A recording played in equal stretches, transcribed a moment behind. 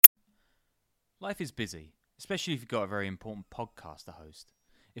Life is busy, especially if you've got a very important podcast to host.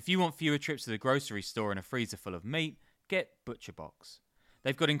 If you want fewer trips to the grocery store and a freezer full of meat, get ButcherBox.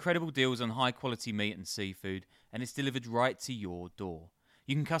 They've got incredible deals on high-quality meat and seafood, and it's delivered right to your door.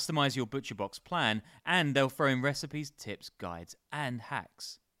 You can customize your ButcherBox plan, and they'll throw in recipes, tips, guides, and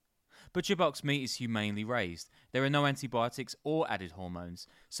hacks. ButcherBox meat is humanely raised. There are no antibiotics or added hormones,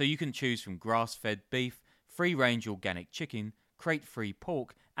 so you can choose from grass-fed beef, free-range organic chicken, crate-free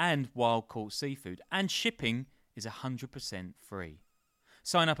pork, and wild-caught seafood, and shipping is 100% free.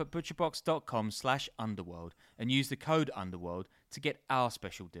 Sign up at butcherbox.com/underworld and use the code underworld to get our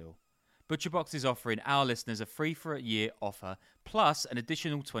special deal. ButcherBox is offering our listeners a free for a year offer plus an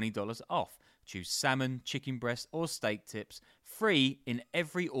additional $20 off. Choose salmon, chicken breast, or steak tips free in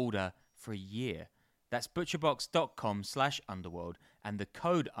every order for a year. That's butcherbox.com/underworld and the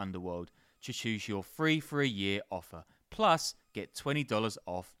code underworld to choose your free for a year offer. Plus, get $20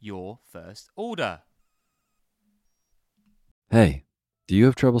 off your first order. Hey, do you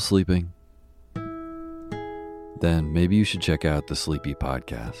have trouble sleeping? Then maybe you should check out the Sleepy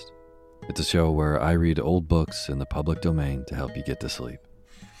Podcast. It's a show where I read old books in the public domain to help you get to sleep.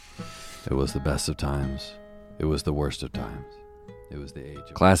 It was the best of times. It was the worst of times. It was the age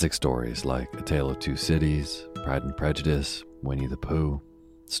of classic stories like A Tale of Two Cities, Pride and Prejudice, Winnie the Pooh.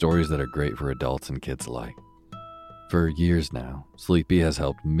 Stories that are great for adults and kids alike. For years now, Sleepy has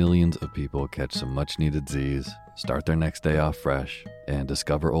helped millions of people catch some much-needed Z's, start their next day off fresh, and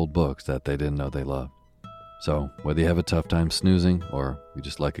discover old books that they didn't know they loved. So, whether you have a tough time snoozing or you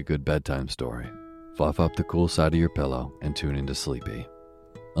just like a good bedtime story, fluff up the cool side of your pillow and tune into Sleepy.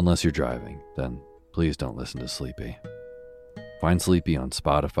 Unless you're driving, then please don't listen to Sleepy. Find Sleepy on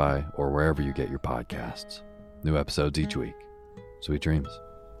Spotify or wherever you get your podcasts. New episodes each week. Sweet dreams.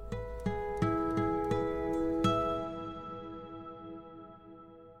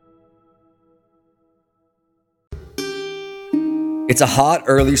 It's a hot,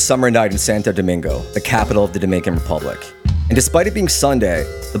 early summer night in Santo Domingo, the capital of the Dominican Republic. And despite it being Sunday,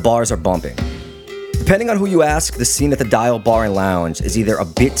 the bars are bumping. Depending on who you ask, the scene at the Dial Bar and Lounge is either a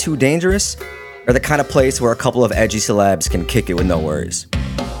bit too dangerous or the kind of place where a couple of edgy celebs can kick it with no worries.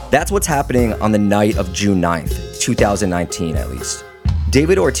 That's what's happening on the night of June 9th, 2019 at least.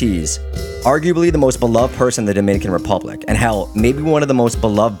 David Ortiz, arguably the most beloved person in the Dominican Republic, and hell, maybe one of the most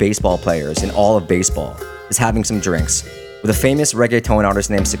beloved baseball players in all of baseball, is having some drinks with a famous reggaeton artist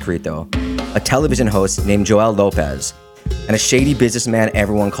named Secreto, a television host named Joel Lopez, and a shady businessman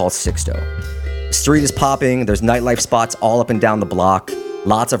everyone calls Sixto. The street is popping, there's nightlife spots all up and down the block,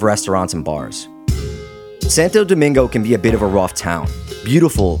 lots of restaurants and bars. Santo Domingo can be a bit of a rough town,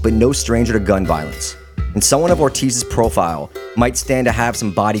 beautiful but no stranger to gun violence. And someone of Ortiz's profile might stand to have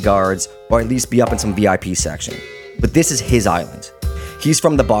some bodyguards or at least be up in some VIP section. But this is his island. He's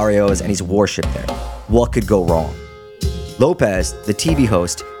from the barrios and he's worshipped there. What could go wrong? Lopez, the TV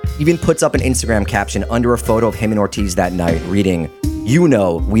host, even puts up an Instagram caption under a photo of him and Ortiz that night, reading, "You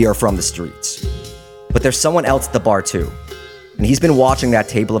know we are from the streets." But there's someone else at the bar too. And he's been watching that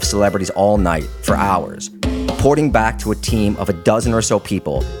table of celebrities all night for hours, reporting back to a team of a dozen or so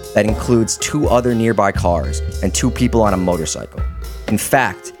people that includes 2 other nearby cars and 2 people on a motorcycle. In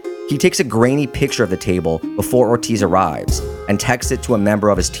fact, he takes a grainy picture of the table before Ortiz arrives and texts it to a member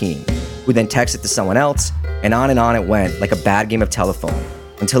of his team, who then texts it to someone else, and on it went like a bad game of telephone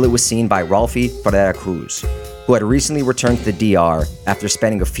until it was seen by Ralphie Ferreira Cruz, who had recently returned to the DR after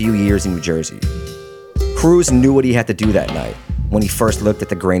spending a few years in New Jersey. Cruz knew what he had to do that night when he first looked at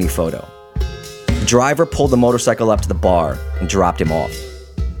the grainy photo. The driver pulled the motorcycle up to the bar and dropped him off.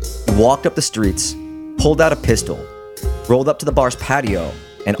 He walked up the streets, pulled out a pistol, rolled up to the bar's patio,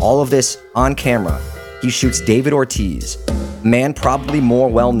 and all of this on camera, he shoots David Ortiz, a man probably more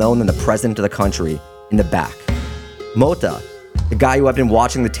well-known than the president of the country, in the back. Mota, the guy who had been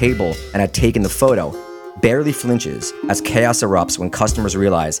watching the table and had taken the photo, barely flinches as chaos erupts when customers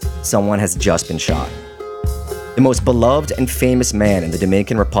realize someone has just been shot. The most beloved and famous man in the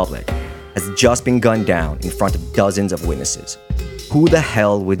Dominican Republic has just been gunned down in front of dozens of witnesses. Who the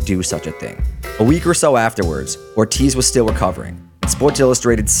hell would do such a thing? A week or so afterwards, Ortiz was still recovering. Sports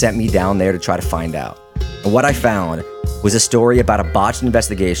Illustrated sent me down there to try to find out. And what I found was a story about a botched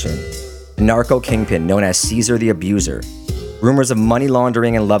investigation, a narco kingpin known as Cesar the Abuser, rumors of money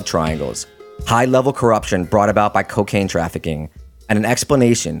laundering and love triangles, high-level corruption brought about by cocaine trafficking, and an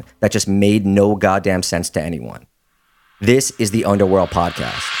explanation that just made no goddamn sense to anyone. This is the Underworld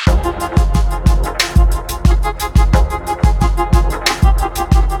Podcast.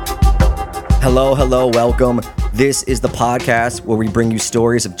 Hello, welcome. This is the podcast where we bring you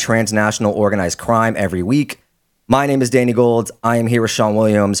stories of transnational organized crime every week. My name is Danny Gold. I am here with Sean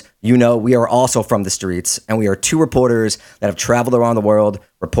Williams. You know, we are also from the streets, and we are two reporters that have traveled around the world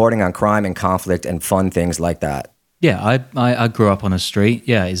reporting on crime and conflict and fun things like that. Yeah, I grew up on a street.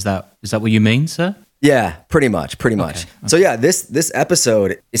 Yeah, is that what you mean, sir? Yeah, pretty much. Okay. So yeah, this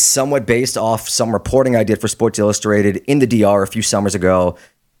episode is somewhat based off some reporting I did for Sports Illustrated in the DR a few summers ago,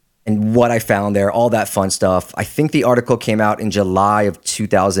 and what I found there, all that fun stuff. I think the article came out in July of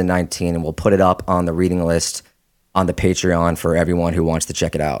 2019, and we'll put it up on the reading list on the Patreon for everyone who wants to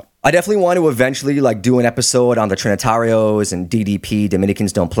check it out. I definitely want to eventually do an episode on the Trinitarios and DDP,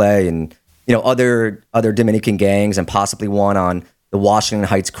 Dominicans Don't Play, and other Dominican gangs, and possibly one on the Washington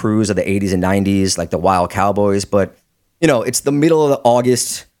Heights crews of the 80s and 90s, like the Wild Cowboys. But, it's the middle of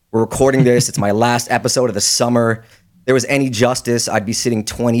August. We're recording this. It's my last episode of the summer. If there was any justice, I'd be sitting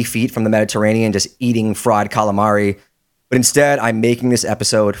 20 feet from the Mediterranean just eating fried calamari. But instead, I'm making this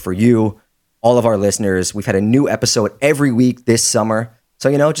episode for you, all of our listeners. We've had a new episode every week this summer. So,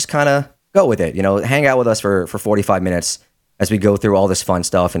 just kind of go with it. Hang out with us for 45 minutes as we go through all this fun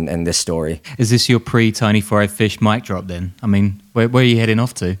stuff and this story. Is this your pre-Tiny Fried Fish mic drop then? I mean, where are you heading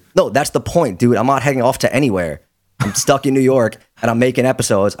off to? No, that's the point, dude. I'm not heading off to anywhere. I'm stuck in New York and I'm making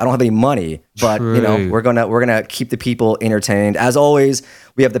episodes. I don't have any money, but True. we're gonna keep the people entertained. As always,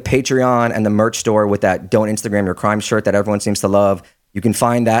 we have the Patreon and the merch store with that "Don't Instagram Your Crime" shirt that everyone seems to love. You can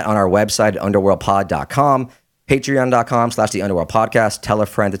find that on our website at underworldpod.com, patreon.com/the Underworld Podcast. Tell a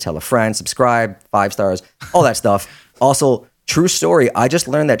friend to tell a friend, subscribe, 5 stars, all that stuff. Also, true story, I just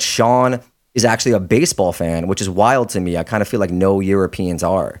learned that Sean is actually a baseball fan, which is wild to me. I kind of feel like no Europeans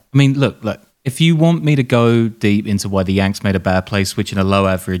are. I mean, look. If you want me to go deep into why the Yanks made a bad play switching a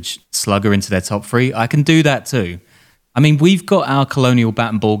low-average slugger into their top 3, I can do that too. I mean, we've got our colonial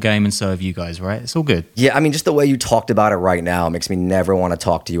bat and ball game, and so have you guys, right? It's all good. Yeah, I mean, just the way you talked about it right now makes me never want to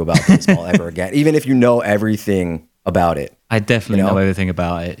talk to you about baseball ever again, even if you know everything about it. I definitely know everything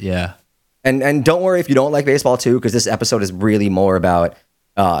about it, yeah. And don't worry if you don't like baseball too, because this episode is really more about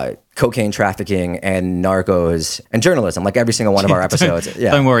cocaine trafficking and Narcos and journalism, like every single one of our episodes.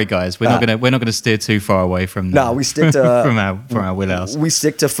 Don't worry, guys. We're not gonna steer too far away from we stick to from our wheelhouse. We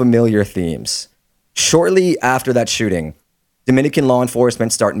stick to familiar themes. Shortly after that shooting, Dominican law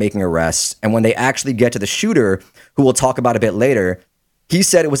enforcement start making arrests, and when they actually get to the shooter, who we'll talk about a bit later, he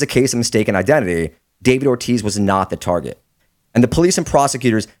said it was a case of mistaken identity. David Ortiz was not the target. And the police and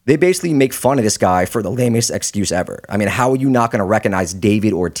prosecutors, they basically make fun of this guy for the lamest excuse ever. I mean, how are you not going to recognize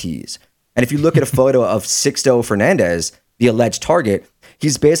David Ortiz? And if you look at a photo of Sixto Fernandez, the alleged target,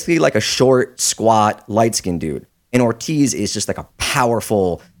 he's basically like a short, squat, light-skinned dude. And Ortiz is just like a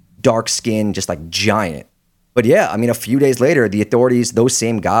powerful, dark-skinned, just like giant. But yeah, I mean, a few days later, the authorities, those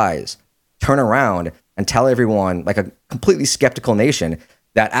same guys, turn around and tell everyone, like a completely skeptical nation,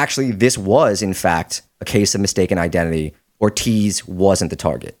 that actually this was, in fact, a case of mistaken identity. Ortiz wasn't the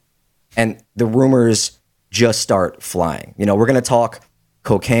target. And the rumors just start flying. We're going to talk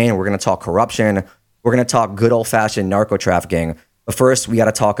cocaine. We're going to talk corruption. We're going to talk good old-fashioned narco trafficking. But first, we got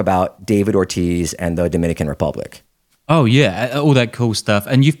to talk about David Ortiz and the Dominican Republic. Oh, yeah. All that cool stuff.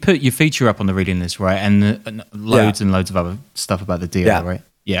 And you've put your feature up on the reading list, right? And loads and loads of other stuff about the deal, right?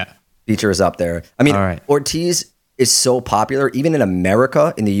 Yeah. Feature is up there. I mean, Ortiz is so popular, even in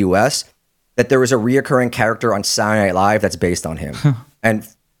America, in the U.S., that there was a reoccurring character on Saturday Night Live that's based on him. And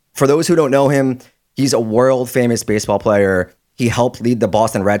for those who don't know him, he's a world famous baseball player. He helped lead the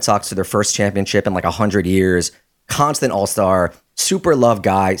Boston Red Sox to their first championship in like 100 years. Constant all-star, super loved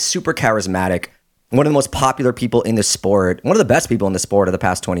guy, super charismatic. One of the most popular people in the sport, one of the best people in the sport of the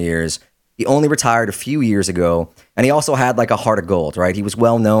past 20 years. He only retired a few years ago. And he also had like a heart of gold, right? He was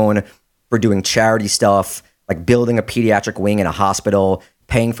well known for doing charity stuff, like building a pediatric wing in a hospital,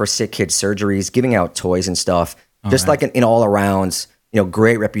 paying for sick kids' surgeries, giving out toys and stuff. Just like an all-around,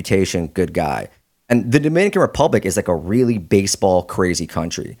 great reputation, good guy. And the Dominican Republic is like a really baseball-crazy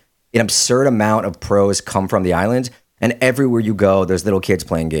country. An absurd amount of pros come from the island, and everywhere you go, there's little kids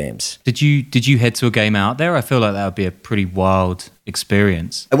playing games. Did you head to a game out there? I feel like that would be a pretty wild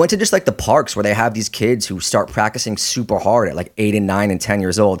experience. I went to just like the parks where they have these kids who start practicing super hard at like 8 and 9 and 10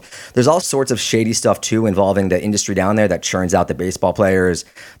 years old. There's all sorts of shady stuff too involving the industry down there that churns out the baseball players.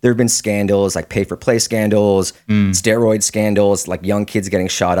 There have been scandals like pay-for-play scandals, steroid scandals, like young kids getting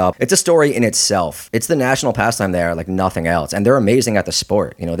shot up. It's a story in itself. It's the national pastime there like nothing else. And they're amazing at the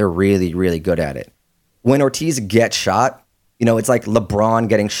sport. They're really, really good at it. When Ortiz gets shot, it's like LeBron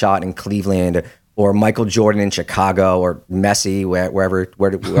getting shot in Cleveland or Michael Jordan in Chicago or Messi,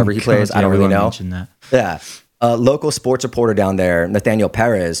 wherever he plays. I don't really know. Yeah. A local sports reporter down there, Nathaniel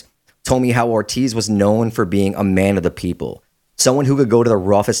Perez, told me how Ortiz was known for being a man of the people, someone who could go to the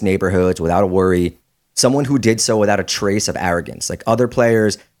roughest neighborhoods without a worry, someone who did so without a trace of arrogance. Like other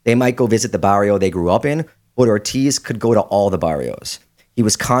players, they might go visit the barrio they grew up in, but Ortiz could go to all the barrios. He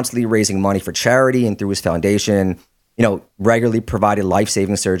was constantly raising money for charity, and through his foundation, regularly provided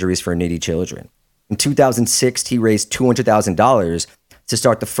life-saving surgeries for needy children. In 2006, he raised $200,000 to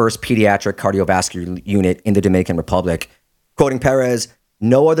start the first pediatric cardiovascular unit in the Dominican Republic. Quoting Perez,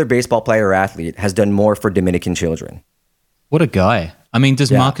 "No other baseball player or athlete has done more for Dominican children." What a guy. I mean,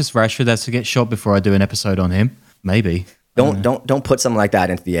 does Marcus Rashford have to get shot before I do an episode on him? Maybe. Don't put something like that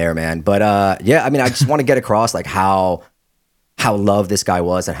into the air, man. But I just want to get across like how loved this guy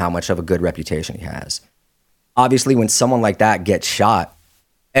was and how much of a good reputation he has. Obviously, when someone like that gets shot,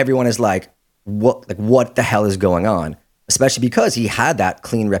 everyone is like, what the hell is going on? Especially because he had that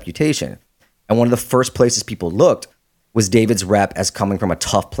clean reputation. And one of the first places people looked was David's rep as coming from a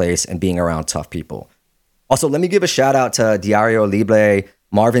tough place and being around tough people. Also, let me give a shout out to Diario Libre,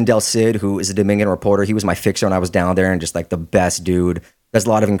 Marvin Del Cid, who is a Dominican reporter. He was my fixer when I was down there and just like the best dude. Does a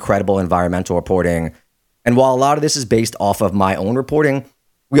lot of incredible environmental reporting. And while a lot of this is based off of my own reporting,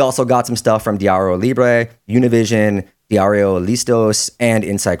 we also got some stuff from Diario Libre, Univision, Diario Listos, and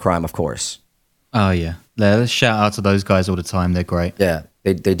Inside Crime, of course. Oh, yeah. Let's shout out to those guys all the time. They're great. Yeah,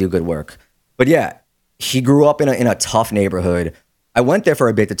 they do good work. But yeah, he grew up in a tough neighborhood. I went there for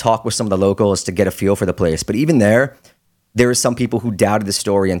a bit to talk with some of the locals to get a feel for the place. But even there were some people who doubted the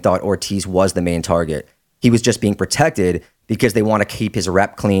story and thought Ortiz was the main target. He was just being protected because they want to keep his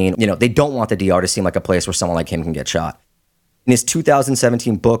rep clean. They don't want the DR to seem like a place where someone like him can get shot. In his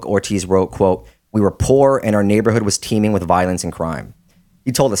 2017 book, Ortiz wrote, quote, "We were poor and our neighborhood was teeming with violence and crime."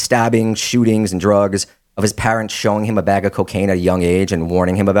 He told of stabbings, shootings, and drugs, of his parents showing him a bag of cocaine at a young age and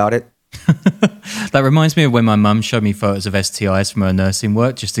warning him about it. That reminds me of when my mum showed me photos of STIs from her nursing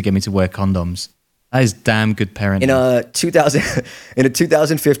work just to get me to wear condoms. That is damn good parenting. In a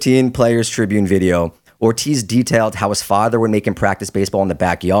 2015 Players Tribune video, Ortiz detailed how his father would make him practice baseball in the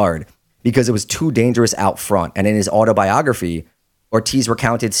backyard because it was too dangerous out front. And in his autobiography, Ortiz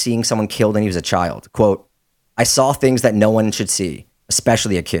recounted seeing someone killed when he was a child. Quote, "I saw things that no one should see,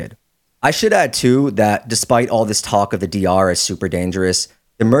 especially a kid." I should add, too, that despite all this talk of the DR as super dangerous,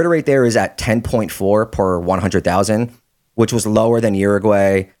 the murder rate there is at 10.4 per 100,000, which was lower than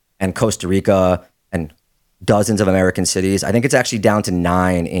Uruguay and Costa Rica and dozens of American cities. I think it's actually down to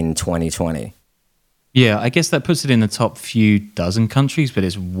 9 in 2020. Yeah, I guess that puts it in the top few dozen countries, but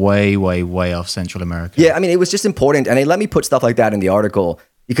it's way, way, way off Central America. Yeah, I mean, it was just important. And they let me put stuff like that in the article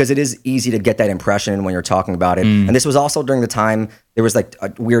because it is easy to get that impression when you're talking about it. And this was also during the time there was like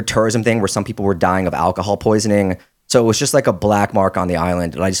a weird tourism thing where some people were dying of alcohol poisoning. So it was just like a black mark on the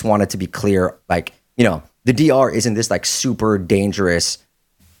island. And I just wanted to be clear, like, the DR isn't this like super dangerous,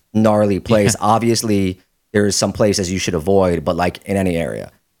 gnarly place. Yeah. Obviously, there's some places you should avoid, but like in any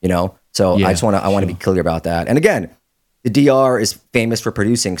area, So yeah, I want to be clear about that. And again, the DR is famous for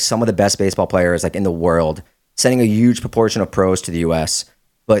producing some of the best baseball players like in the world, sending a huge proportion of pros to the US.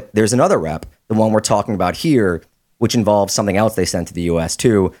 But there's another rep, the one we're talking about here, which involves something else they sent to the US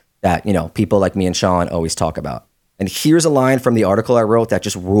too, that, people like me and Sean always talk about. And here's a line from the article I wrote that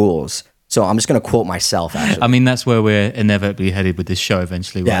just rules. So I'm just going to quote myself, actually. I mean, that's where we're inevitably headed with this show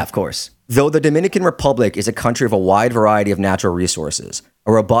eventually, right? Yeah, of course. Though the Dominican Republic is a country of a wide variety of natural resources,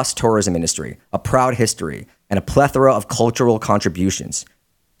 a robust tourism industry, a proud history, and a plethora of cultural contributions,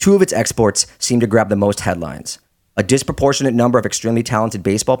 two of its exports seem to grab the most headlines: a disproportionate number of extremely talented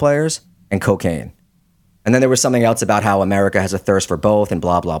baseball players and cocaine. And then there was something else about how America has a thirst for both and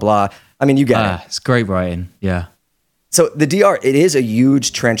blah, blah, blah. I mean, you get it. It's great writing, yeah. So the DR, it is a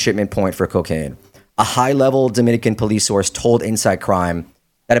huge transshipment point for cocaine. A high-level Dominican police source told Inside Crime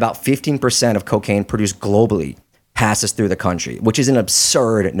that about 15% of cocaine produced globally passes through the country, which is an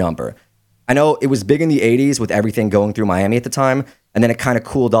absurd number. I know it was big in the 80s with everything going through Miami at the time, and then it kind of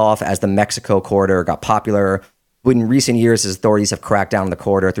cooled off as the Mexico corridor got popular. But in recent years, as authorities have cracked down on the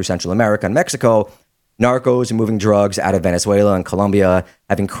corridor through Central America and Mexico, narcos and moving drugs out of Venezuela and Colombia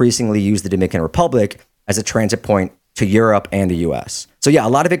have increasingly used the Dominican Republic as a transit point to Europe and the US. So yeah, a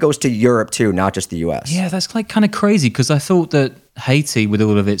lot of it goes to Europe too, not just the US. Yeah, that's like kind of crazy because I thought that Haiti, with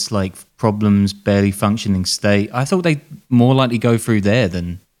all of its like problems, barely functioning state, I thought they'd more likely go through there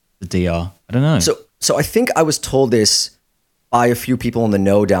than the DR. I don't know. So I think I was told this by a few people in the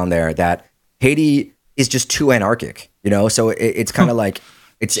know down there that Haiti is just too anarchic, So it's kind of like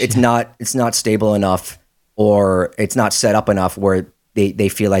it's not stable enough, or it's not set up enough where they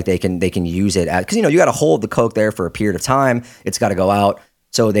feel like they can use it because you got to hold the coke there for a period of time. It's got to go out,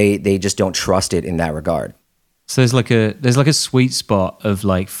 so they just don't trust it in that regard. So there's like a sweet spot of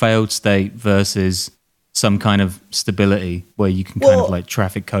like failed state versus some kind of stability where you can kind of like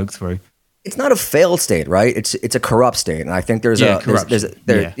traffic coke through. it's not a failed state, right? It's a corrupt state, and I think there's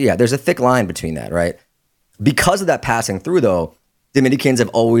a thick line between that, right? Because of that passing through, though, Dominicans have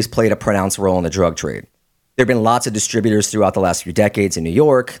always played a pronounced role in the drug trade. There have been lots of distributors throughout the last few decades in New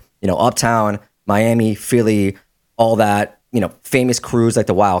York, Uptown, Miami, Philly, all that, famous crews like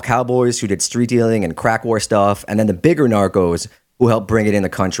the Wild Cowboys who did street dealing and crack war stuff, and then the bigger narcos who helped bring it in the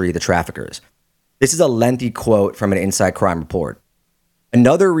country, the traffickers. This is a lengthy quote from an Inside Crime report.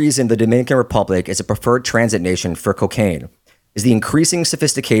 Another reason the Dominican Republic is a preferred transit nation for cocaine is the increasing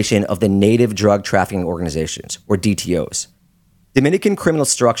sophistication of the native drug trafficking organizations, or DTOs. Dominican criminal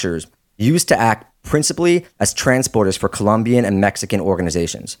structures used to act principally as transporters for Colombian and Mexican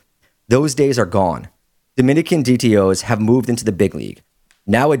organizations. Those days are gone. Dominican DTOs have moved into the big league.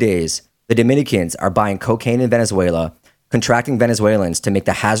 Nowadays, the Dominicans are buying cocaine in Venezuela, contracting Venezuelans to make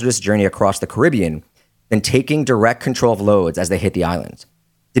the hazardous journey across the Caribbean, then taking direct control of loads as they hit the islands.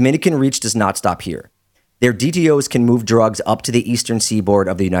 Dominican reach does not stop here. Their DTOs can move drugs up to the eastern seaboard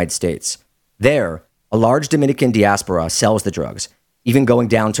of the United States. There, a large Dominican diaspora sells the drugs, even going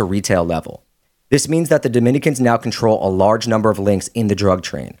down to retail level. This means that the Dominicans now control a large number of links in the drug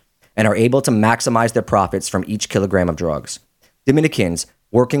train and are able to maximize their profits from each kilogram of drugs. Dominicans,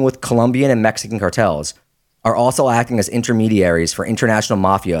 working with Colombian and Mexican cartels, are also acting as intermediaries for international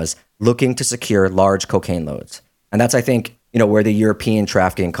mafias looking to secure large cocaine loads. And that's, I think, where the European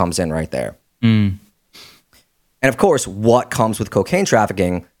trafficking comes in right there. Mm. And of course, what comes with cocaine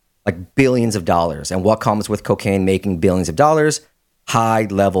trafficking? Like billions of dollars. And what comes with cocaine making billions of dollars?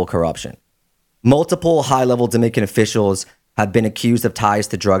 High-level corruption. Multiple high-level Dominican officials have been accused of ties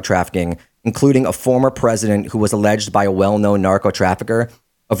to drug trafficking, including a former president who was alleged by a well-known narco trafficker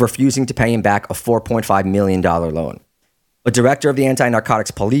of refusing to pay him back a $4.5 million loan. A director of the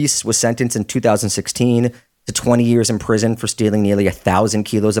anti-narcotics police was sentenced in 2016 to 20 years in prison for stealing nearly 1,000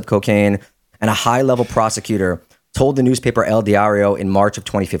 kilos of cocaine, and a high-level prosecutor told the newspaper El Diario in March of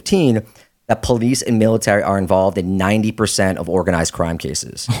 2015 that police and military are involved in 90% of organized crime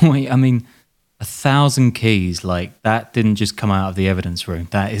cases. Wait, 1,000 keys, that didn't just come out of the evidence room.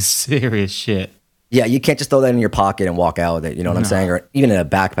 That is serious shit. Yeah, you can't just throw that in your pocket and walk out with it, you know what I'm saying? Or even in a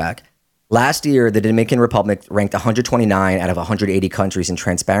backpack. Last year, the Dominican Republic ranked 129 out of 180 countries in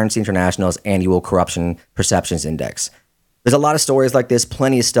Transparency International's annual Corruption Perceptions Index. There's a lot of stories like this,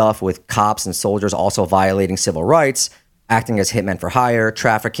 plenty of stuff with cops and soldiers also violating civil rights, acting as hitmen for hire,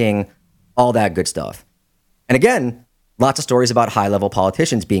 trafficking, all that good stuff. And again, lots of stories about high-level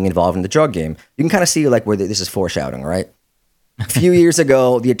politicians being involved in the drug game. You can kind of see where this is foreshadowing, right? A few years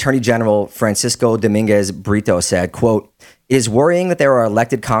ago, the Attorney General, Francisco Dominguez Brito, said, quote, "It is worrying that there are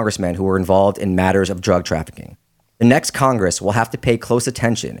elected congressmen who are involved in matters of drug trafficking. The next Congress will have to pay close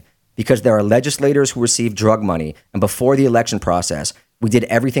attention because there are legislators who receive drug money, and before the election process, we did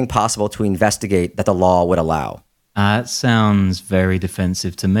everything possible to investigate that the law would allow." That sounds very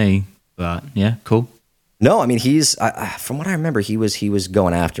defensive to me, but yeah, cool. No, he's from what I remember, he was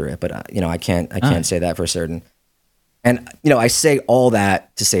going after it, but I can't say that for certain. And I say all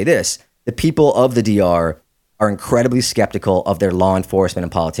that to say this: the people of the DR are incredibly skeptical of their law enforcement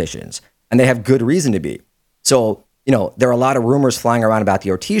and politicians, and they have good reason to be. So there are a lot of rumors flying around about the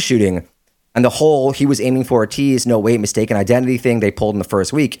Ortiz shooting, and the whole "he was aiming for Ortiz, no wait, mistaken identity" thing they pulled in the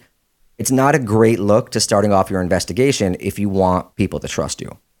first week. It's not a great look to starting off your investigation if you want people to trust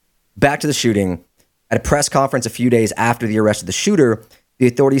you. Back to the shooting. At a press conference a few days after the arrest of the shooter, the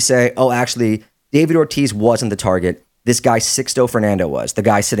authorities say, oh, actually, David Ortiz wasn't the target. This guy, Sixto Fernando, was. The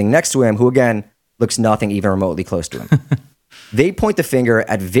guy sitting next to him, who, again, looks nothing even remotely close to him. They point the finger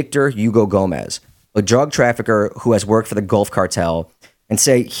at Victor Hugo Gomez, a drug trafficker who has worked for the Gulf Cartel, and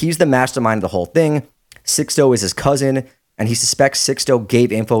say he's the mastermind of the whole thing. Sixto is his cousin, and he suspects Sixto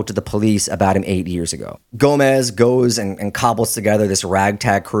gave info to the police about him 8 years ago. Gomez goes and cobbles together this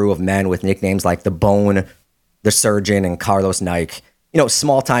ragtag crew of men with nicknames like The Bone, The Surgeon, and Carlos Nike.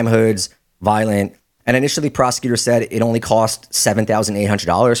 Small-time hoods, violent. And initially, prosecutors said it only cost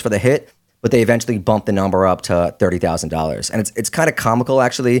 $7,800 for the hit, but they eventually bumped the number up to $30,000. And it's kind of comical,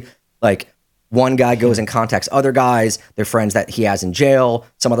 actually. One guy goes and contacts other guys, their friends that he has in jail.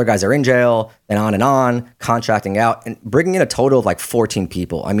 Some other guys are in jail, and on, contracting out, and bringing in a total of 14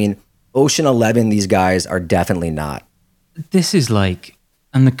 people. Ocean 11, these guys are definitely not. This is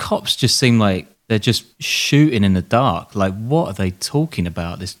and the cops just seem like they're just shooting in the dark. What are they talking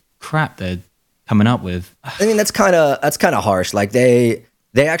about? This crap they're coming up with. That's kind of harsh. They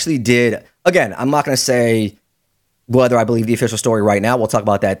actually did. Again, I'm not going to say whether I believe the official story right now. We'll talk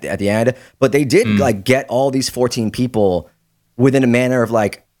about that at the end. But they did get all these 14 people within a manner of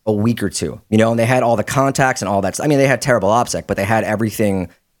a week or two, and they had all the contacts and all that. They had terrible OPSEC, but they had everything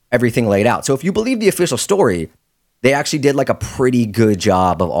everything laid out. So if you believe the official story, they actually did like a pretty good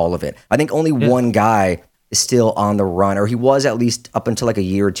job of all of it. I think only one guy is still on the run, or he was at least up until like a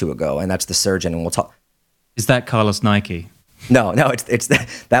year or two ago, and that's the surgeon. And we'll talk. Is that Carlos Nike? No, it's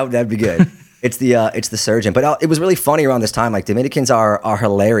that'd be good. It's the surgeon. But it was really funny around this time. Like Dominicans are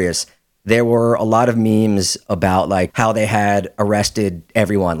hilarious. There were a lot of memes about like how they had arrested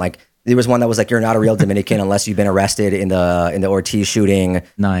everyone. Like there was one that was like, "You're not a real Dominican unless you've been arrested in the Ortiz shooting."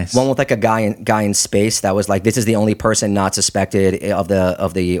 Nice. One with like a guy in space that was like, "This is the only person not suspected of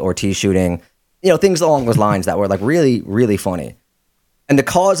the Ortiz shooting." You know, things along those lines that were like really, really funny. And the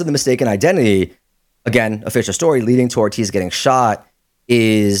cause of the mistaken identity, again, official story leading to Ortiz getting shot,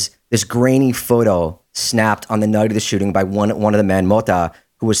 is this grainy photo snapped on the night of the shooting by one of the men, Mota,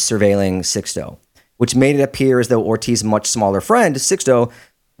 who was surveilling Sixto, which made it appear as though Ortiz's much smaller friend, Sixto,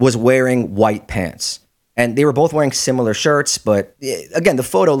 was wearing white pants. And they were both wearing similar shirts, but again, the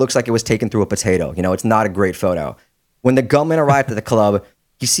photo looks like it was taken through a potato. You know, it's not a great photo. When the gunman arrived at the club,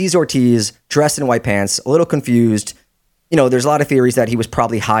 he sees Ortiz dressed in white pants, a little confused. You know, there's a lot of theories that he was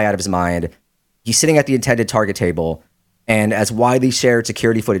probably high out of his mind. He's sitting at the intended target table, and as widely shared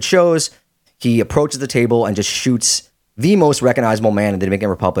security footage shows, he approaches the table and just shoots the most recognizable man in the Dominican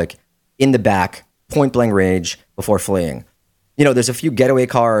Republic in the back, point blank range, before fleeing. You know, there's a few getaway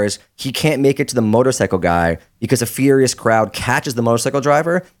cars. He can't make it to the motorcycle guy because a furious crowd catches the motorcycle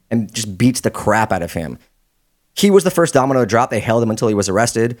driver and just beats the crap out of him. He was the first domino to drop. They held him until he was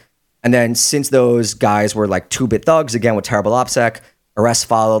arrested. And then since those guys were like two-bit thugs, again with terrible OPSEC, arrests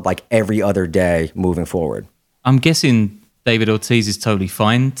followed like every other day moving forward. I'm guessing David Ortiz is totally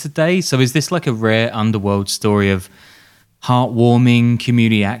fine today. So is this like a rare underworld story of heartwarming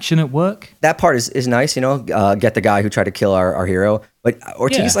community action at work? That part is nice, you know, get the guy who tried to kill our hero. But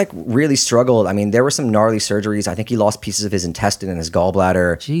Ortiz like really struggled. I mean, there were some gnarly surgeries. I think he lost pieces of his intestine and his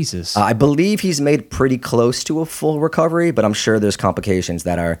gallbladder. Jesus. I believe he's made pretty close to a full recovery, but I'm sure there's complications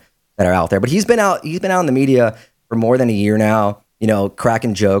that are out there. But he's been out in the media for more than a year now, you know,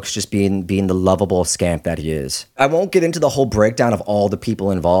 cracking jokes, just being the lovable scamp that he is. I won't get into the whole breakdown of all the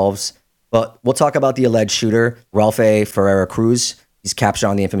people involved, but we'll talk about the alleged shooter, Ralph Ferreira Cruz. He's captured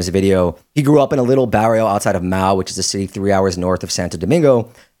on the infamous video. He grew up in a little barrio outside of Mao, which is a city 3 hours north of Santo Domingo,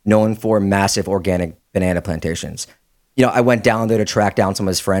 known for massive organic banana plantations. You know, I went down there to track down some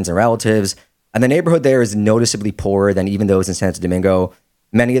of his friends and relatives, and the neighborhood there is noticeably poorer than even those in Santo Domingo.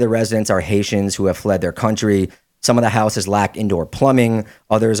 Many of the residents are Haitians who have fled their country. Some of the houses lack indoor plumbing.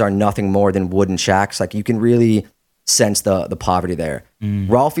 Others are nothing more than wooden shacks. Like, you can really sense the poverty there.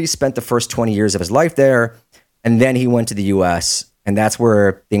 Ralphie spent the first 20 years of his life there, and then he went to the U.S., and that's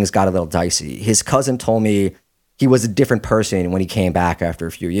where things got a little dicey. His cousin told me he was a different person when he came back after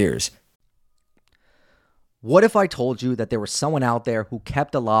a few years. What if I told you that there was someone out there who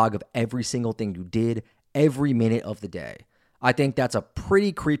kept a log of every single thing you did every minute of the day? I think that's a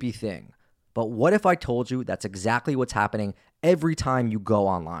pretty creepy thing. But what if I told you that's exactly what's happening every time you go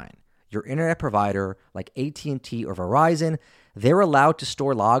online? Your internet provider, like AT&T or Verizon, they're allowed to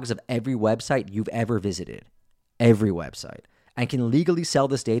store logs of every website you've ever visited. Every website. And can legally sell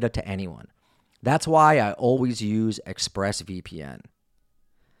this data to anyone. That's why I always use ExpressVPN.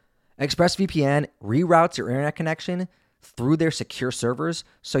 ExpressVPN reroutes your internet connection through their secure servers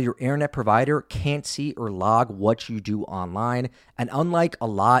so your internet provider can't see or log what you do online. And unlike a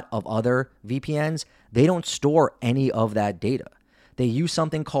lot of other VPNs, they don't store any of that data. They use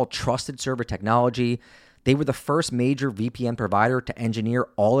something called trusted server technology. They were the first major VPN provider to engineer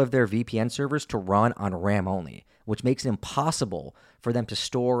all of their VPN servers to run on RAM only, which makes it impossible for them to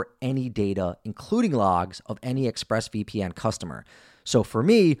store any data, including logs of any ExpressVPN customer. So for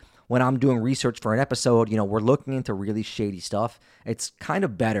me, when I'm doing research for an episode, you know, we're looking into really shady stuff. It's kind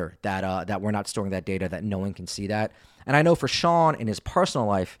of better that we're not storing that data, that no one can see that. And I know for Sean in his personal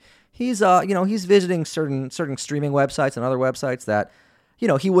life, he's visiting certain streaming websites and other websites that, you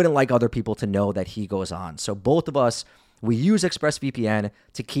know, he wouldn't like other people to know that he goes on. So both of us, we use ExpressVPN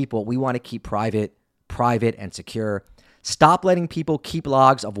to keep what we want to keep private and secure. Stop letting people keep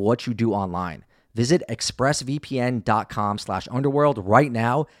logs of what you do online. Visit expressvpn.com/underworld right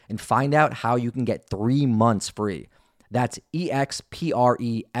now and find out how you can get 3 months free. That's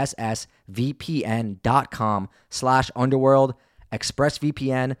expressvpn.com/underworld,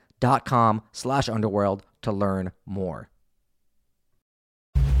 expressvpn.com/underworld to learn more.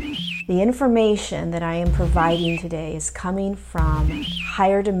 The information that I am providing today is coming from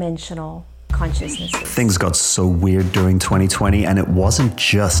higher dimensional consciousnesses. Things got so weird during 2020, and it wasn't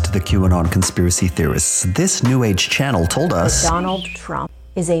just the QAnon conspiracy theorists. This New Age channel told us Donald Trump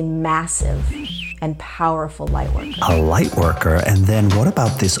is a massive and powerful light worker. A light worker? And then what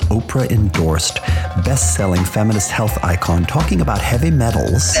about this Oprah-endorsed, best-selling feminist health icon talking about heavy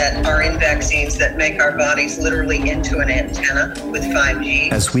metals that are in vaccines that make our bodies literally into an antenna with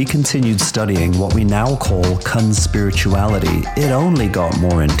 5G? As we continued studying what we now call conspirituality, it only got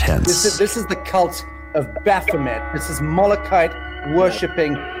more intense. This is the cult of Baphomet. This is Molokite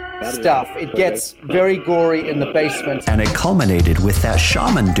worshipping stuff. It gets very gory in the basement. And it culminated with that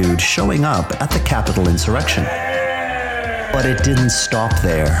shaman dude showing up at the Capitol insurrection. But it didn't stop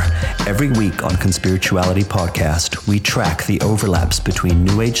there. Every week on Conspirituality Podcast, we track the overlaps between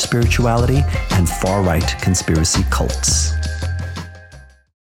New Age spirituality and far-right conspiracy cults.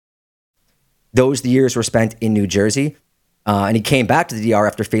 Those years were spent in New Jersey, and he came back to the DR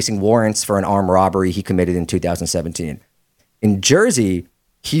after facing warrants for an armed robbery he committed in 2017. In Jersey,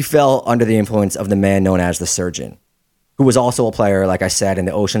 he fell under the influence of the man known as the Surgeon, who was also a player, like I said, in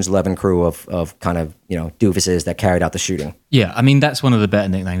the Ocean's 11 crew of kind of, doofuses that carried out the shooting. Yeah, I mean, that's one of the better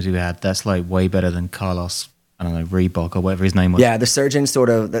nicknames we had. That's like way better than Carlos, I don't know, Reebok or whatever his name was. Yeah, the Surgeon sort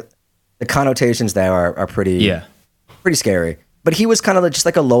of, the connotations there are pretty scary. But he was kind of just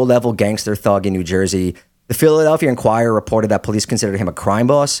like a low-level gangster thug in New Jersey. The Philadelphia Inquirer reported that police considered him a crime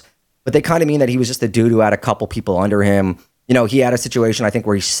boss, but they kind of mean that he was just a dude who had a couple people under him. He had a situation, I think,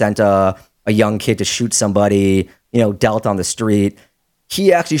 where he sent a young kid to shoot somebody, dealt on the street.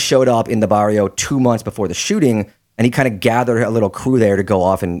 He actually showed up in the barrio 2 months before the shooting, and he kind of gathered a little crew there to go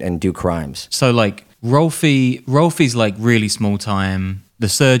off and do crimes. So, like, Rolfie's, like, really small time. The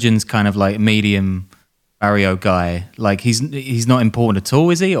Surgeon's kind of, like, medium barrio guy. Like, he's not important at all,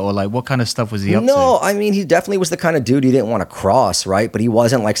 is he? Or, like, what kind of stuff was he up to? No, I mean, he definitely was the kind of dude you didn't want to cross, right? But he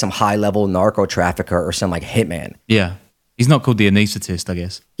wasn't, like, some high-level narco trafficker or some, like, hitman. Yeah. He's not called the anesthetist, I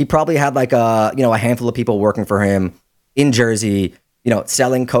guess. He probably had like a handful of people working for him in Jersey,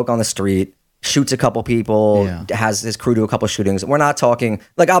 selling coke on the street, shoots a couple people, has his crew do a couple shootings. We're not talking,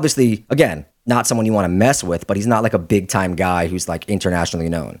 like, obviously, again, not someone you want to mess with, but he's not like a big time guy who's like internationally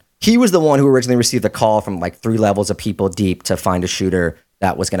known. He was the one who originally received the call from like 3 levels of people deep to find a shooter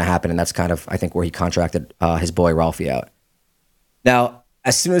that was going to happen. And that's kind of, I think, where he contracted his boy Ralphie out. Now,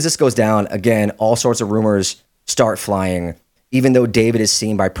 as soon as this goes down, again, all sorts of rumors start flying, even though David is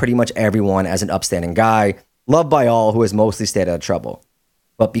seen by pretty much everyone as an upstanding guy, loved by all, who has mostly stayed out of trouble.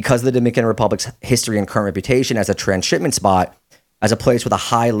 But because of the Dominican Republic's history and current reputation as a transshipment spot, as a place with a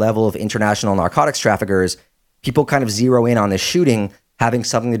high level of international narcotics traffickers, people kind of zero in on this shooting having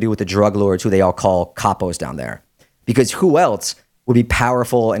something to do with the drug lords who they all call capos down there. Because who else would be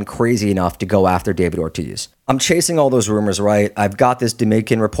powerful and crazy enough to go after David Ortiz? I'm chasing all those rumors, right? I've got this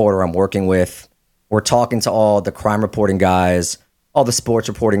Dominican reporter I'm working with. We're talking to all the crime reporting guys, all the sports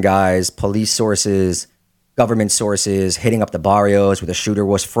reporting guys, police sources, government sources, hitting up the barrios where the shooter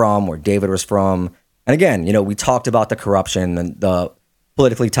was from, where David was from. And again, we talked about the corruption and the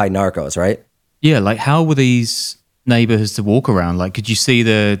politically tied narcos, right? Yeah, like how were these neighborhoods to walk around? Like, could you see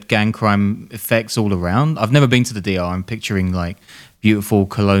the gang crime effects all around? I've never been to the DR. I'm picturing like beautiful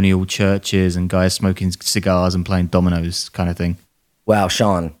colonial churches and guys smoking cigars and playing dominoes kind of thing. Wow,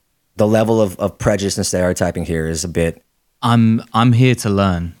 Sean. The level of prejudice and stereotyping here is a bit... I'm here to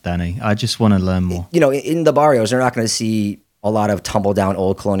learn, Danny. I just want to learn more. In the barrios, they're not going to see a lot of tumble down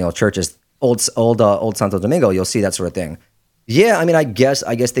old colonial churches. Old Santo Domingo, you'll see that sort of thing. Yeah, I mean, I guess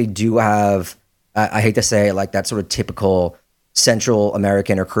they do have, I hate to say it, like that sort of typical Central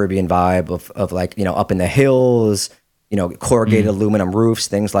American or Caribbean vibe of like, up in the hills, corrugated aluminum roofs,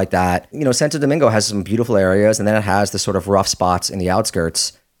 things like that. Santo Domingo has some beautiful areas, and then it has the sort of rough spots in the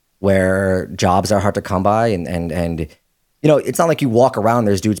outskirts where jobs are hard to come by. And it's not like you walk around,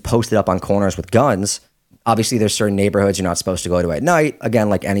 there's dudes posted up on corners with guns. Obviously, there's certain neighborhoods you're not supposed to go to at night,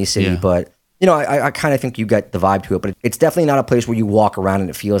 again, like any city. Yeah. But, I kind of think you get the vibe to it. But it's definitely not a place where you walk around and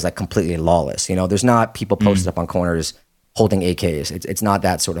it feels like completely lawless. There's not people posted up on corners holding AKs. It's not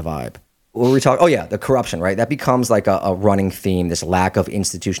that sort of vibe. What were we talking? Oh, yeah, the corruption, right? That becomes like a running theme, this lack of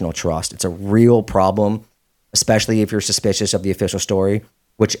institutional trust. It's a real problem, especially if you're suspicious of the official story,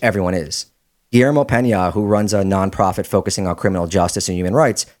 which everyone is. Guillermo Pena, who runs a nonprofit focusing on criminal justice and human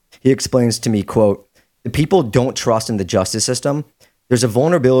rights, he explains to me, quote, "The people don't trust in the justice system. There's a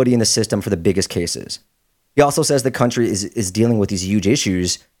vulnerability in the system for the biggest cases." He also says the country is dealing with these huge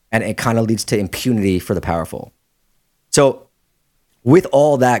issues, and it kind of leads to impunity for the powerful. So with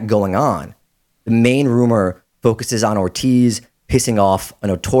all that going on, the main rumor focuses on Ortiz pissing off a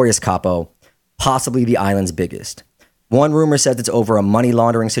notorious capo, possibly the island's biggest. One rumor says it's over a money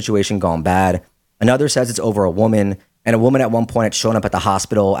laundering situation gone bad. Another says it's over a woman, and a woman at one point had shown up at the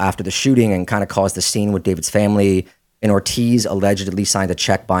hospital after the shooting and kind of caused the scene with David's family. And Ortiz allegedly signed a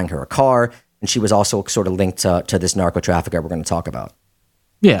check buying her a car. and she was also sort of linked to this narco trafficker we're going to talk about.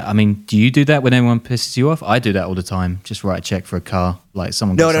 Yeah, I mean, do you do that when anyone pisses you off? I do that all the time. Just write a check for a car, like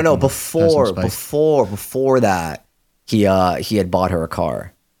someone. No. Before that, he had bought her a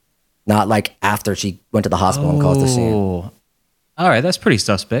car, not like after she went to the hospital and caused the scene. All right, that's pretty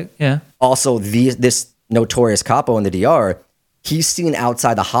suspect. Yeah. Also, this notorious capo in the DR, he's seen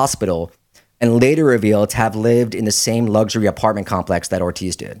outside the hospital, and later revealed to have lived in the same luxury apartment complex that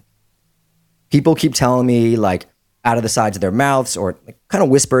Ortiz did. People keep telling me, like, out of the sides of their mouths or like, kind of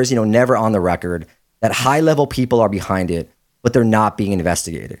whispers, never on the record, that high-level people are behind it, but they're not being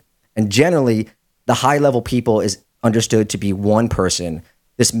investigated. And generally, the high-level people is understood to be one person,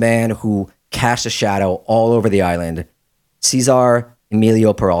 this man who cast a shadow all over the island, Cesar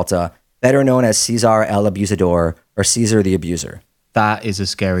Emilio Peralta, better known as Cesar el Abusador or Cesar the Abuser. That is a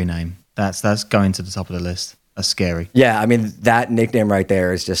scary name. That's going to the top of the list. That's scary. Yeah, I mean, that nickname right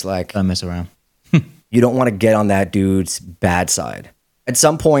there is just like... Don't mess around. You don't want to get on that dude's bad side. At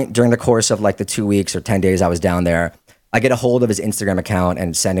some point during the course of like the 2 weeks or 10 days I was down there, I get a hold of his Instagram account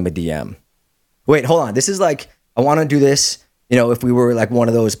and send him a DM. Wait, hold on. This is like, I want to do this, if we were like one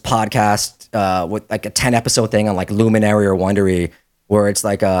of those podcasts with like a 10 episode thing on like Luminary or Wondery, where it's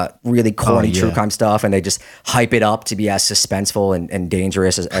like a really corny true crime stuff and they just hype it up to be as suspenseful and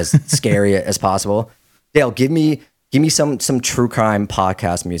dangerous as scary as possible. Dale, give me some true crime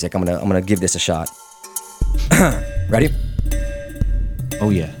podcast music. I'm gonna give this a shot. Ready? Oh,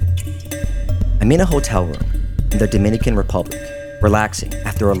 yeah. I'm in a hotel room in the Dominican Republic, relaxing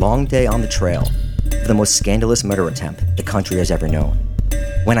after a long day on the trail of the most scandalous murder attempt the country has ever known,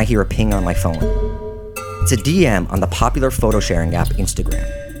 when I hear a ping on my phone. It's a DM on the popular photo sharing app Instagram.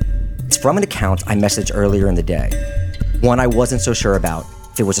 It's from an account I messaged earlier in the day, one I wasn't so sure about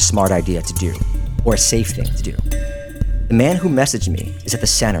if it was a smart idea to do or a safe thing to do. The man who messaged me is at the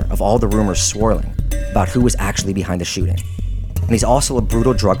center of all the rumors swirling about who was actually behind the shooting. And he's also a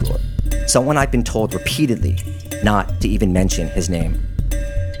brutal drug lord, someone I've been told repeatedly not to even mention his name.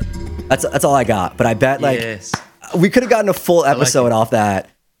 That's all I got, but I bet we could have gotten a full episode off that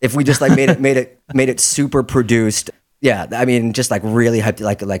if we just like made it super produced. Yeah, I mean, just like really hyped,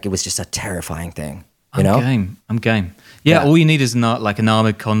 like it was just a terrifying thing. I'm game. Yeah, all you need is not like an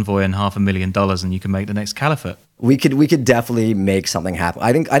armored convoy and $500,000 and you can make the next caliphate. We could definitely make something happen.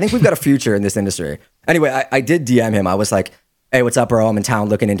 I think we've got a future in this industry. Anyway, I did DM him. I was like, hey, what's up, bro? I'm in town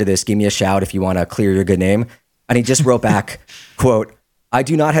looking into this. Give me a shout if you want to clear your good name. And he just wrote back, quote, I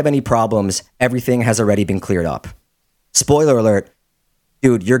do not have any problems. Everything has already been cleared up. Spoiler alert,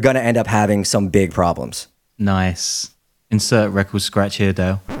 dude, you're going to end up having some big problems. Nice. Insert record scratch here,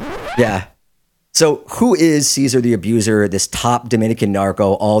 Dale. Yeah. So who is Cesar the Abuser, this top Dominican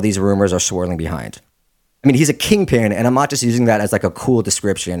narco all these rumors are swirling behind? I mean, he's a kingpin, and I'm not just using that as like a cool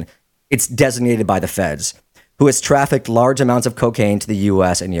description. It's designated by the feds, who has trafficked large amounts of cocaine to the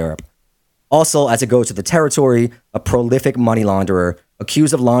US and Europe. Also, as it goes to the territory, a prolific money launderer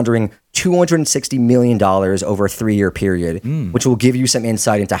accused of laundering $260 million over a 3-year period, which will give you some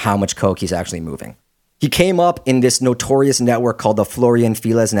insight into how much coke he's actually moving. He came up in this notorious network called the Florian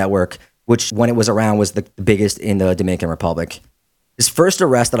Files Network, which when it was around was the biggest in the Dominican Republic. His first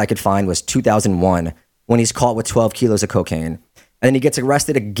arrest that I could find was 2001, when he's caught with 12 kilos of cocaine. And then he gets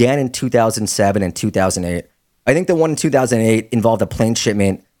arrested again in 2007 and 2008. I think the one in 2008 involved a plane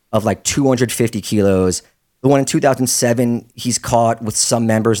shipment of like 250 kilos. The one in 2007, he's caught with some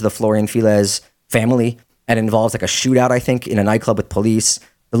members of the Florian Files family, and it involves like a shootout, I think, in a nightclub with police.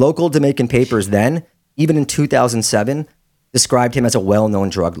 The local Dominican papers then, even in 2007, described him as a well-known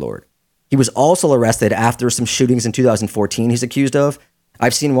drug lord. He was also arrested after some shootings in 2014 he's accused of.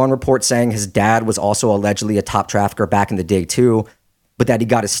 I've seen one report saying his dad was also allegedly a top trafficker back in the day too, but that he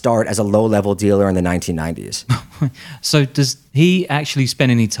got his start as a low-level dealer in the 1990s. So does he actually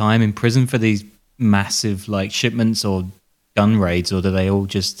spend any time in prison for these massive like shipments or gun raids, or do they all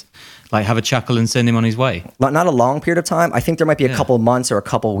just like have a chuckle and send him on his way? Not a long period of time. I think there might be a couple months or a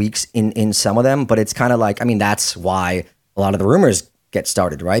couple weeks in some of them, but it's kind of like, I mean, that's why a lot of the rumors get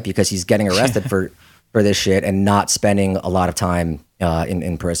started, right? Because he's getting arrested for this shit and not spending a lot of time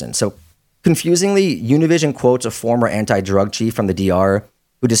in prison. So confusingly, Univision quotes a former anti-drug chief from the DR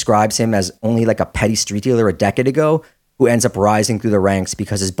who describes him as only like a petty street dealer a decade ago who ends up rising through the ranks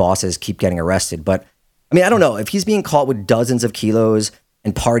because his bosses keep getting arrested. But I mean, I don't know. If he's being caught with dozens of kilos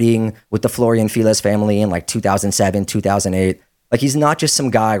and partying with the Florian Files family in like 2007, 2008, like he's not just some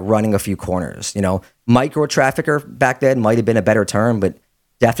guy running a few corners, Micro trafficker back then might have been a better term, but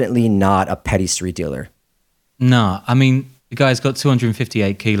definitely not a petty street dealer. No, I mean, the guy's got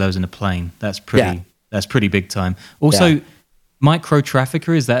 258 kilos in a plane. That's pretty big time. Also, Micro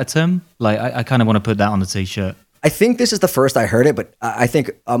trafficker, is that a term? Like, I kind of want to put that on the t-shirt. I think this is the first I heard it, but I think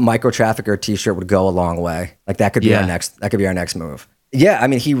a micro trafficker t-shirt would go a long way. Like that could be our next move. Yeah, I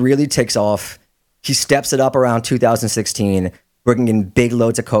mean, he really takes off. He steps it up around 2016, bringing in big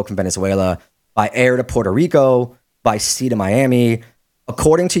loads of coke from Venezuela by air to Puerto Rico, by sea to Miami.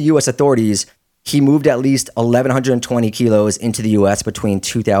 According to U.S. authorities, he moved at least 1,120 kilos into the U.S. between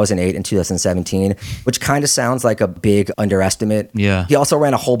 2008 and 2017, which kind of sounds like a big underestimate. Yeah. He also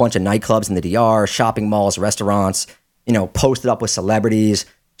ran a whole bunch of nightclubs in the DR, shopping malls, restaurants, posted up with celebrities,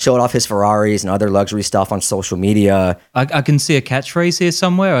 showed off his Ferraris and other luxury stuff on social media. I can see a catchphrase here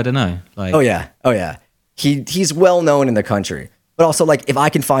somewhere. I don't know. Like, Oh yeah. He's well known in the country. But also, like, if I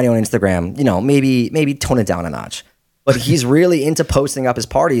can find you on Instagram, maybe tone it down a notch. But he's really into posting up his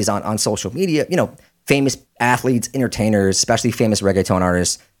parties on social media. Famous athletes, entertainers, especially famous reggaeton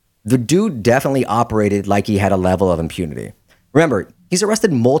artists. The dude definitely operated like he had a level of impunity. Remember, he's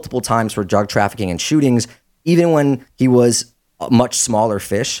arrested multiple times for drug trafficking and shootings, even when he was a much smaller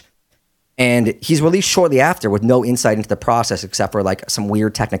fish. And he's released shortly after with no insight into the process except for like some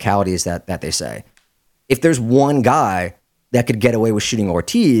weird technicalities that they say. If there's one guy that could get away with shooting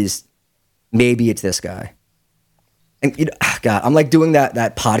Ortiz, maybe it's this guy. And God, I'm like doing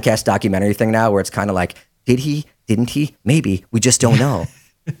that podcast documentary thing now where it's kind of like, did he, didn't he? Maybe, we just don't know.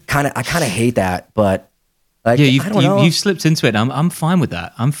 I kind of hate that, but like, yeah, I don't know. you've slipped into it. I'm fine with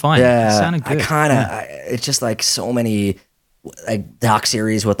that. I'm fine. Yeah, it sounded good. It's just like so many like doc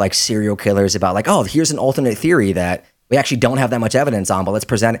series with like serial killers about like, oh, here's an alternate theory that we actually don't have that much evidence on, but let's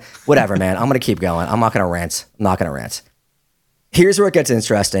present it. Whatever, man. I'm going to keep going. I'm not going to rant. Here's where it gets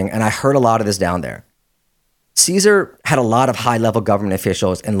interesting. And I heard a lot of this down there. Cesar had a lot of high-level government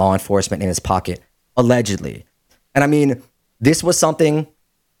officials and law enforcement in his pocket, allegedly. And I mean, this was something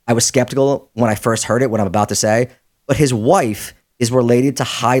I was skeptical when I first heard it, what I'm about to say, but his wife is related to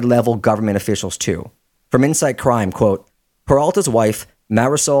high-level government officials too. From Insight Crime, quote, Peralta's wife,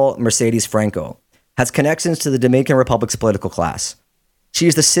 Marisol Mercedes Franco, has connections to the Dominican Republic's political class. She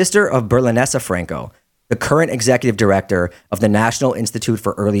is the sister of Berlinesa Franco, the current executive director of the National Institute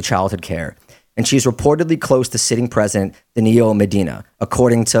for Early Childhood Care, and she's reportedly close to sitting president Danilo Medina,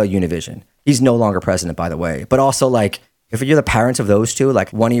 according to Univision. He's no longer president, by the way. But also, like, if you're the parents of those two,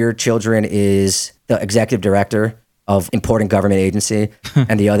 like one of your children is the executive director of important government agency,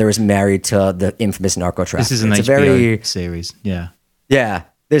 and the other is married to the infamous narco trafficker. This is an HBO series, yeah. Yeah,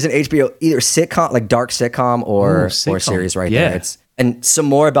 there's an HBO, either sitcom, like dark sitcom or series right there. And some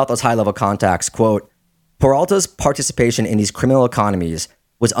more about those high-level contacts, quote, Peralta's participation in these criminal economies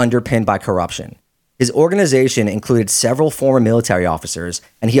was underpinned by corruption. His organization included several former military officers,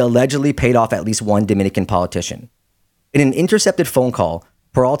 and he allegedly paid off at least one Dominican politician. In an intercepted phone call,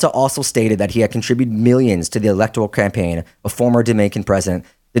 Peralta also stated that he had contributed millions to the electoral campaign of former Dominican president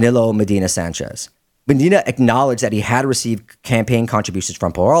Danilo Medina Sanchez. Medina acknowledged that he had received campaign contributions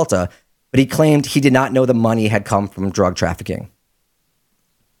from Peralta, but he claimed he did not know the money had come from drug trafficking.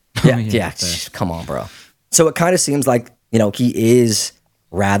 Yeah, come on, bro. So it kind of seems like, he is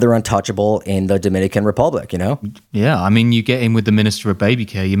rather untouchable in the Dominican Republic, Yeah, I mean, you get in with the Minister of Baby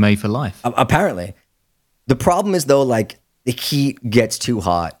Care, you're made for life. Apparently. The problem is, though, like, the heat gets too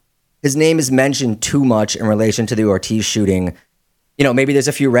hot. His name is mentioned too much in relation to the Ortiz shooting. Maybe there's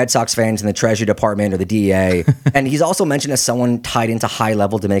a few Red Sox fans in the Treasury Department or the DEA. And he's also mentioned as someone tied into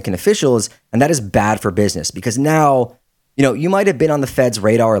high-level Dominican officials, and that is bad for business because now, you might have been on the Fed's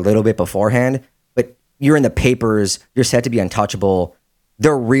radar a little bit beforehand, but you're in the papers, you're said to be untouchable.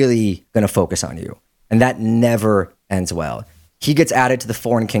 They're really going to focus on you. And that never ends well. He gets added to the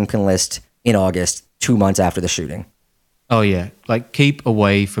foreign kingpin list in August, 2 months after the shooting. Oh, yeah. Like, keep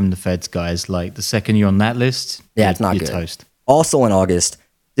away from the Feds, guys. Like, the second you're on that list, it's not you're good. Toast. Also in August,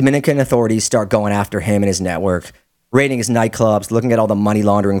 Dominican authorities start going after him and his network, raiding his nightclubs, looking at all the money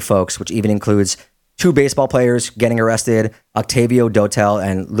laundering folks, which even includes 2 baseball players getting arrested, Octavio Dotel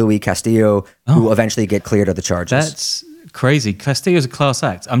and Luis Castillo, who eventually get cleared of the charges. That's crazy. Castillo's a class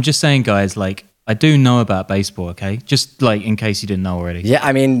act. I'm just saying, guys, like, I do know about baseball, okay? Just, like, in case you didn't know already. Yeah,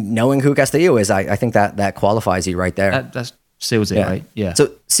 I mean, knowing who Castillo is, I think that qualifies you right there. That seals it, right? Yeah.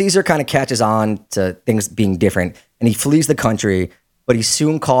 So Cesar kind of catches on to things being different, and he flees the country, but he's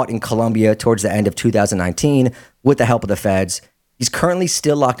soon caught in Colombia towards the end of 2019 with the help of the feds. He's currently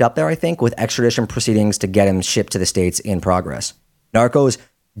still locked up there, I think, with extradition proceedings to get him shipped to the States in progress. Narcos,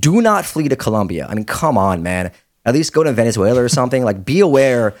 do not flee to Colombia. I mean, come on, man. At least go to Venezuela or something. Like, be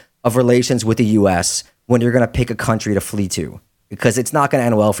aware of relations with the U.S. when you're going to pick a country to flee to, because it's not going to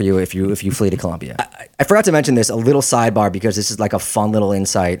end well for you if you flee to Colombia. I forgot to mention this, a little sidebar, because this is like a fun little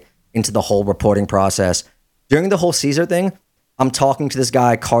insight into the whole reporting process. During the whole Cesar thing, I'm talking to this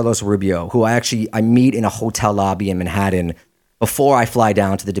guy, Carlos Rubio, who I meet in a hotel lobby in Manhattan before I fly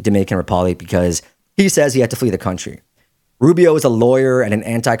down to the Dominican Republic because he says he had to flee the country. Rubio is a lawyer and an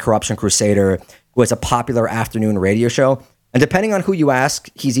anti-corruption crusader who has a popular afternoon radio show. And depending on who you ask,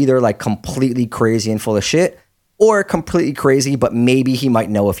 he's either like completely crazy and full of shit or completely crazy, but maybe he might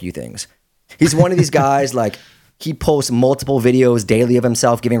know a few things. He's one of these guys, like, he posts multiple videos daily of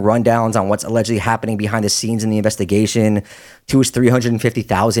himself giving rundowns on what's allegedly happening behind the scenes in the investigation to his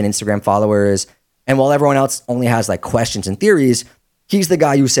 350,000 Instagram followers. And while everyone else only has like questions and theories, he's the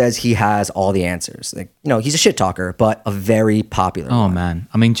guy who says he has all the answers. Like, you know, he's a shit talker, but a very popular one. Man.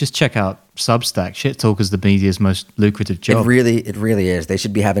 I mean, just check out Substack. Shit talk is the media's most lucrative job. It really is. They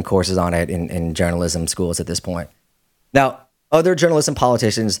should be having courses on it in journalism schools at this point. Now, other journalists and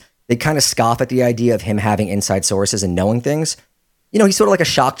politicians, they kind of scoff at the idea of him having inside sources and knowing things. You know, he's sort of like a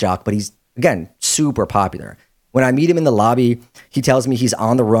shock jock, but he's, again, super popular. When I meet him in the lobby, he tells me he's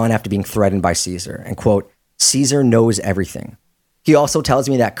on the run after being threatened by Cesar. And quote, Cesar knows everything. He also tells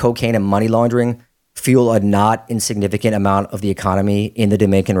me that cocaine and money laundering fuel a not insignificant amount of the economy in the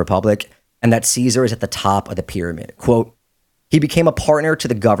Dominican Republic, and that Cesar is at the top of the pyramid. Quote, he became a partner to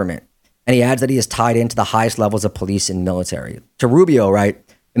the government, and he adds that he is tied into the highest levels of police and military. To Rubio, right,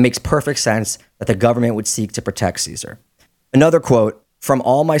 it makes perfect sense that the government would seek to protect Cesar. Another quote, from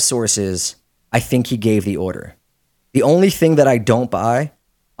all my sources, I think he gave the order. The only thing that I don't buy,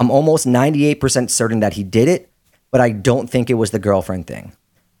 I'm almost 98% certain that he did it, but I don't think it was the girlfriend thing.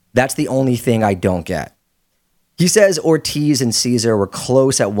 That's the only thing I don't get. He says Ortiz and Cesar were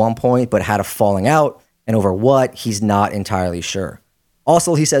close at one point, but had a falling out, and over what, he's not entirely sure.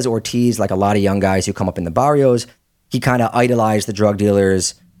 Also, he says Ortiz, like a lot of young guys who come up in the barrios, he kind of idolized the drug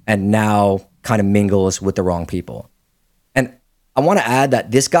dealers and now kind of mingles with the wrong people. And I want to add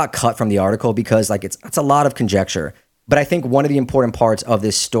that this got cut from the article because like it's a lot of conjecture. But I think one of the important parts of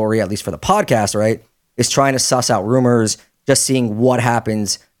this story, at least for the podcast, right, is trying to suss out rumors, just seeing what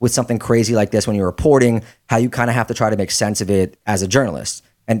happens with something crazy like this when you're reporting, how you kind of have to try to make sense of it as a journalist.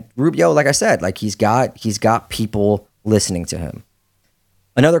 And Rubio, like I said, like he's got people listening to him.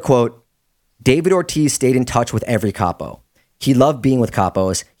 Another quote, David Ortiz stayed in touch with every capo. He loved being with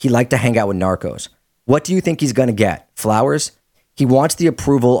capos. He liked to hang out with narcos. What do you think he's going to get? Flowers? He wants the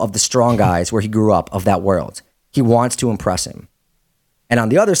approval of the strong guys where he grew up, of that world. He wants to impress him. And on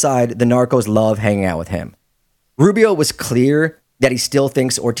the other side, the narcos love hanging out with him. Rubio was clear that he still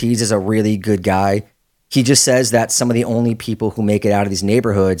thinks Ortiz is a really good guy. He just says that some of the only people who make it out of these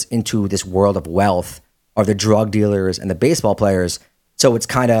neighborhoods into this world of wealth are the drug dealers and the baseball players. So it's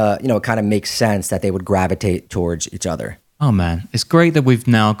kind of, it kind of makes sense that they would gravitate towards each other. Oh man, it's great that we've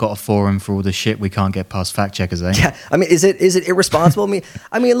now got a forum for all the shit we can't get past fact checkers, eh? Yeah, I mean, is it irresponsible?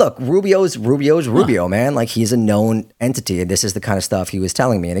 I mean, look, Rubio's Rubio, man. Like he's a known entity, and this is the kind of stuff he was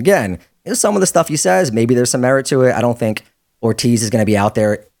telling me. And again, some of the stuff he says, maybe there's some merit to it. I don't think Ortiz is going to be out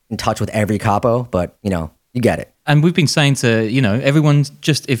there in touch with every capo, but you get it. And we've been saying to, everyone,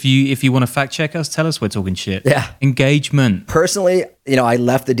 just if you want to fact check us, tell us we're talking shit. Yeah. Engagement. Personally, I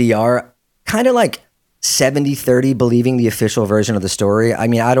left the DR kind of like 70-30 believing the official version of the story. I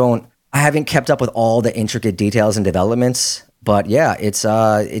mean, I haven't kept up with all the intricate details and developments, but yeah,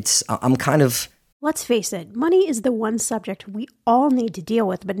 I'm kind of... Let's face it, money is the one subject we all need to deal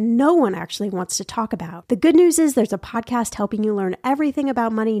with, but no one actually wants to talk about. The good news is there's a podcast helping you learn everything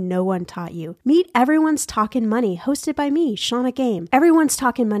about money no one taught you. Meet Everyone's Talkin' Money, hosted by me, Shauna Game. Everyone's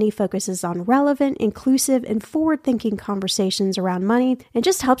Talkin' Money focuses on relevant, inclusive, and forward-thinking conversations around money and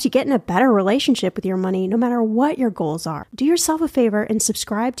just helps you get in a better relationship with your money no matter what your goals are. Do yourself a favor and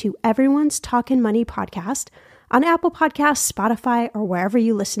subscribe to Everyone's Talkin' Money podcast on Apple Podcasts, Spotify, or wherever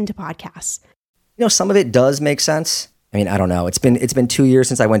you listen to podcasts. Some of it does make sense. I mean, I don't know. It's been 2 years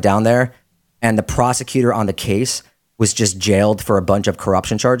since I went down there, and the prosecutor on the case was just jailed for a bunch of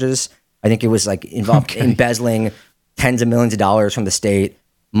corruption charges. I think it was like involved embezzling tens of millions of dollars from the state,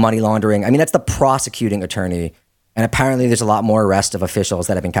 money laundering. I mean, that's the prosecuting attorney, and apparently there's a lot more arrests of officials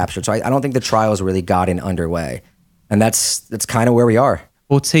that have been captured. So I don't think the trial's really gotten underway, and that's kind of where we are.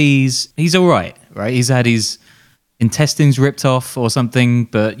 Ortiz, he's all right? He's had his intestines ripped off or something,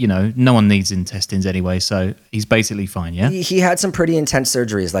 but no one needs intestines anyway, so he's basically fine. Yeah, he had some pretty intense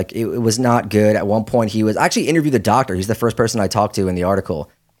surgeries. Like it was not good. At one point, he was actually interviewed the doctor. He's the first person I talked to in the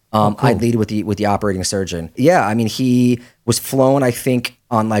article. Cool. I lead with the operating surgeon. Yeah, I mean, he was flown, I think,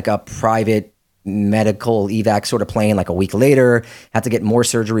 on like a private medical evac sort of plane like a week later. Had to get more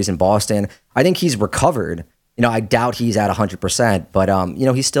surgeries in Boston. I think he's recovered. I doubt he's at 100%, but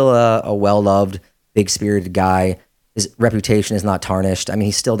he's still a well-loved, big-spirited guy. His reputation is not tarnished. I mean,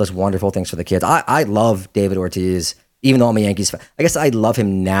 he still does wonderful things for the kids. I love David Ortiz. even though I'm a Yankees fan. I guess I love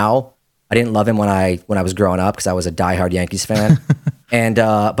him now. I didn't love him when I was growing up because I was a diehard Yankees fan. And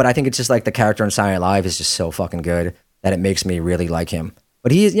but I think it's just like the character in Saturday Night Live is just so fucking good that it makes me really like him.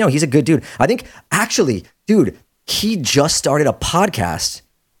 But he's a good dude. I think actually, dude, he just started a podcast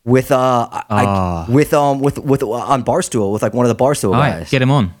with on Barstool with like one of the Barstool guys. Right, get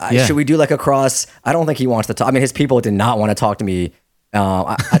him on. Should we do like a cross? I don't think he wants to talk. I mean, his people did not want to talk to me.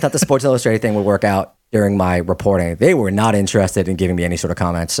 I thought the Sports Illustrated thing would work out during my reporting. They were not interested in giving me any sort of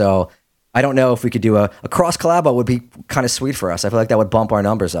comments. So I don't know if we could do a cross collab. Would be kind of sweet for us. I feel like that would bump our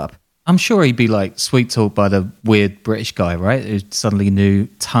numbers up. I'm sure he'd be like sweet talk by the weird British guy, right? Who suddenly knew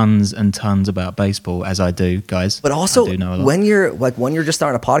tons and tons about baseball, as I do, guys. But also, when you're just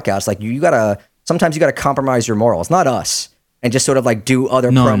starting a podcast, like sometimes you gotta compromise your morals, not us, and just sort of like do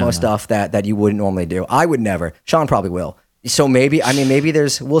other promo stuff that you wouldn't normally do. I would never. Sean probably will. So maybe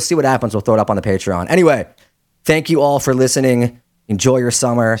we'll see what happens. We'll throw it up on the Patreon. Anyway, thank you all for listening. Enjoy your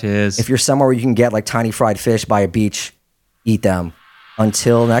summer. Cheers. If you're somewhere where you can get like tiny fried fish by a beach, eat them.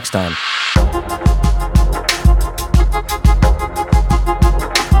 Until next time.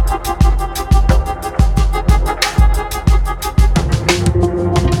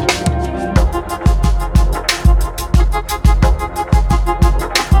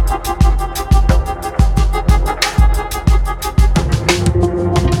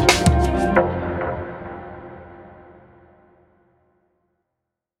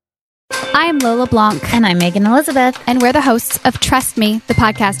 I'm Lola Blanc. And I'm Megan Elizabeth. And we're the hosts of Trust Me, the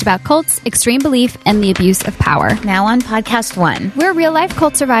podcast about cults, extreme belief, and the abuse of power. Now on Podcast 1. We're real-life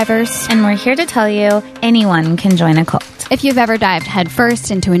cult survivors. And we're here to tell you anyone can join a cult. If you've ever dived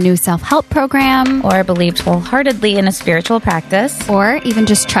headfirst into a new self-help program, or believed wholeheartedly in a spiritual practice, or even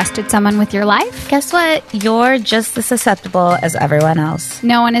just trusted someone with your life, guess what? You're just as susceptible as everyone else.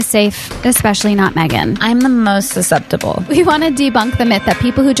 No one is safe, especially not Megan. I'm the most susceptible. We want to debunk the myth that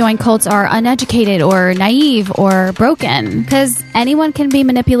people who join cults are uneducated or naive or broken, because anyone can be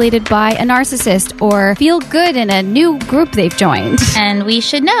manipulated by a narcissist or feel good in a new group they've joined. And we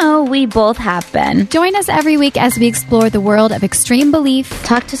should know we both have been. Join us every week as we explore the world of extreme belief,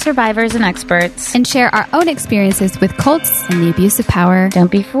 talk to survivors and experts, and share our own experiences with cults and the abuse of power. Don't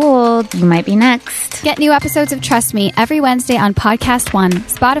be fooled. You might be next. Get new episodes of Trust Me every Wednesday on Podcast 1,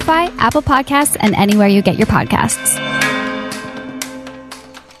 Spotify, Apple Podcasts, and anywhere you get your podcasts.